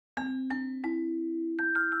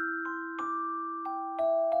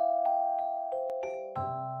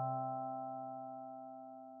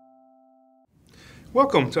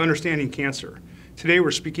Welcome to Understanding Cancer. Today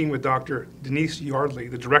we're speaking with Dr. Denise Yardley,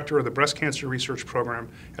 the Director of the Breast Cancer Research Program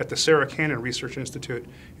at the Sarah Cannon Research Institute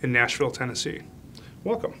in Nashville, Tennessee.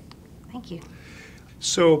 Welcome. Thank you.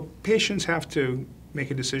 So patients have to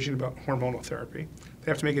make a decision about hormonal therapy. They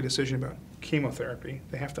have to make a decision about chemotherapy.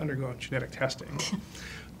 They have to undergo genetic testing.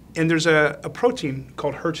 And there's a protein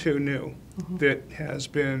called HER2-neu that has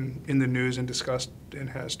been in the news and discussed and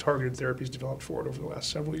has targeted therapies developed for it over the last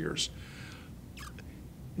several years.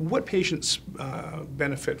 What patients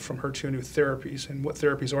benefit from HER2-neu therapies, and what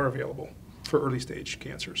therapies are available for early stage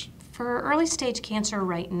cancers? For early stage cancer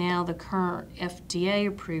right now, the current FDA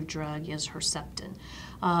approved drug is Herceptin.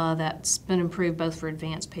 That's been approved both for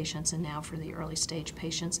advanced patients and now for the early stage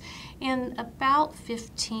patients. And about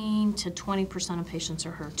 15 to 20% of patients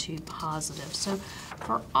are HER2 positive. So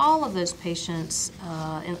for all of those patients,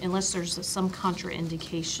 unless there's some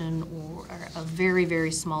contraindication or a very,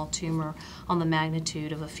 very small tumor on the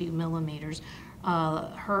magnitude of a few millimeters,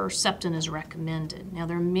 Herceptin is recommended. Now,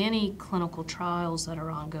 there are many clinical trials that are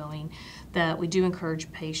ongoing that we do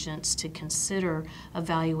encourage patients to consider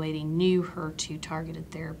evaluating new HER2-targeted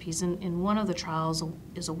therapies. And one of the trials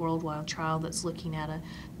is a worldwide trial that's looking at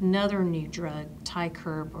another new drug,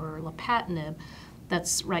 Tykerb or lapatinib,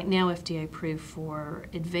 that's right now FDA approved for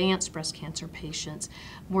advanced breast cancer patients.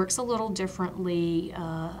 Works a little differently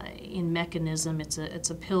in mechanism. It's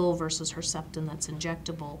a pill versus Herceptin that's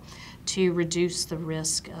injectable to reduce the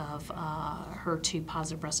risk of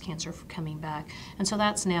HER2-positive breast cancer from coming back. And so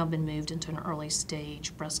that's now been moved into an early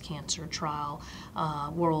stage breast cancer trial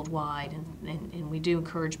worldwide. And we do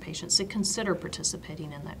encourage patients to consider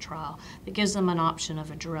participating in that trial. It gives them an option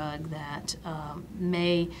of a drug that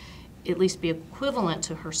may at least be equivalent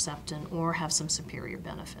to Herceptin or have some superior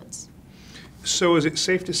benefits. So is it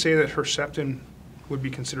safe to say that Herceptin would be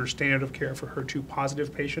considered standard of care for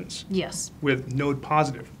HER2-positive patients? Yes. With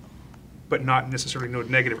node-positive, but not necessarily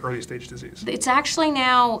node-negative early stage disease? It's actually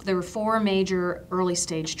now, there were 4 major early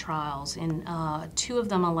stage trials, and 2 of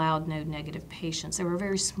them allowed node-negative patients. There were a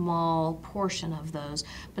very small portion of those,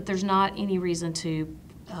 but there's not any reason to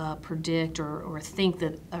predict or think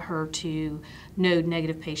that a HER2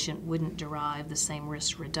 node-negative patient wouldn't derive the same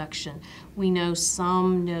risk reduction. We know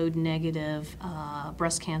some node-negative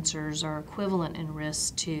breast cancers are equivalent in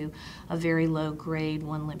risk to a very low-grade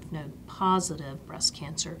 1 lymph node-positive breast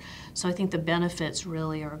cancer. So I think the benefits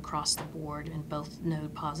really are across the board in both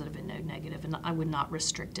node-positive and node-negative, and I would not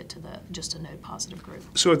restrict it to just a node-positive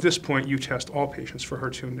group. So at this point, you test all patients for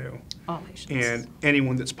HER2-neu? All patients. And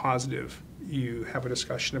anyone that's positive, you have a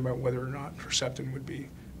discussion about whether or not Herceptin would be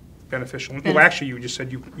beneficial. Well, actually, you just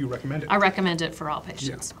said you recommend it. I recommend it for all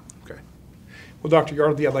patients. Yeah. Okay. Well, Dr.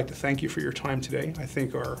 Yardley, I'd like to thank you for your time today. I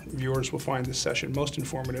think our viewers will find this session most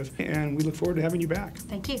informative, and we look forward to having you back.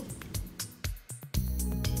 Thank you.